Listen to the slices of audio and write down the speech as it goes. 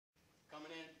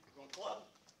club,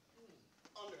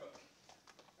 underhook.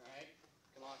 All right,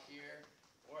 come out here,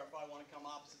 or if I want to come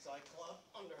opposite side, club,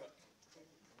 underhook.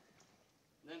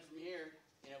 And then from here,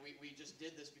 we just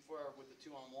did this before with the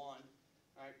 2-on-1. All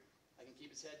right, I can keep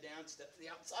his head down, step to the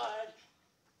outside,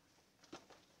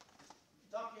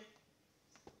 duck it.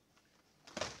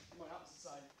 Come on, opposite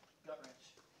side, gut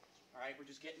wrench. All right, we're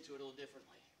just getting to it a little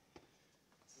differently.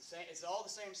 It's the same. It's all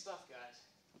the same stuff, guys.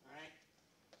 All right.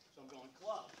 So I'm going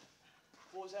club.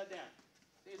 Pull his head down.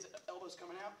 See his elbows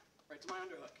coming out? Right to my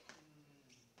underhook.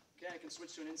 Okay, I can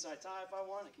switch to an inside tie if I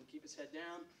want. I can keep his head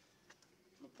down.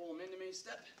 I'm going to pull him into me.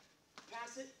 Step.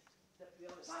 Pass it. Step to the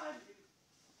other side.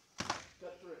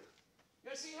 Gut through.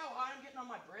 You guys see how high I'm getting on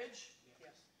my bridge?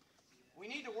 Yes. We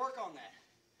need to work on that.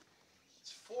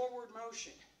 It's forward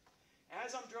motion.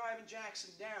 As I'm driving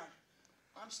Jackson down,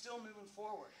 I'm still moving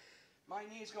forward. My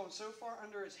knee is going so far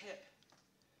under his hip.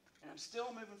 And I'm still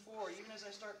moving forward, even as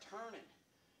I start turning.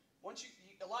 Once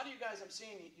a lot of you guys I'm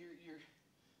seeing, you're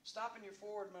stopping your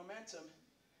forward momentum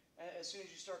as soon as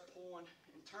you start pulling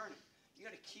and turning. You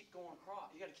got to keep going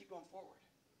across. You got to keep going forward.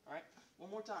 All right?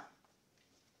 One more time.